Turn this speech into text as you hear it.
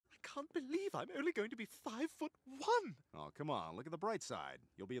can't believe I'm only going to be 5'1". Oh, come on, look at the bright side.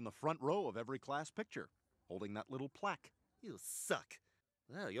 You'll be in the front row of every class picture, holding that little plaque. You suck.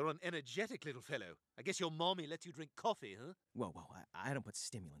 Well, you're an energetic little fellow. I guess your mommy lets you drink coffee, huh? Whoa, I don't put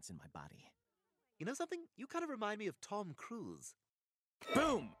stimulants in my body. You know something? You kind of remind me of Tom Cruise.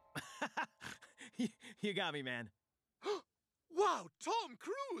 Boom! You got me, man. Wow, Tom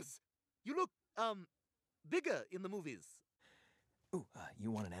Cruise! You look, bigger in the movies. Ooh,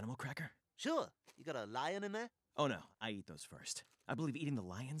 you want an animal cracker? Sure. You got a lion in there? Oh no, I eat those first. I believe eating the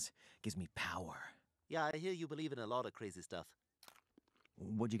lions gives me power. Yeah, I hear you believe in a lot of crazy stuff.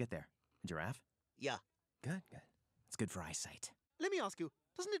 What'd you get there? A giraffe? Yeah. Good. It's good for eyesight. Let me ask you,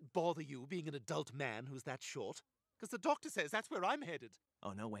 doesn't it bother you being an adult man who's that short? Because the doctor says that's where I'm headed.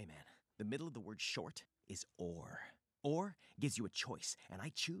 Oh, no way, man. The middle of the word short is or. Or gives you a choice, and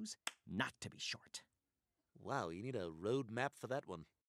I choose not to be short. Wow, you need a road map for that one.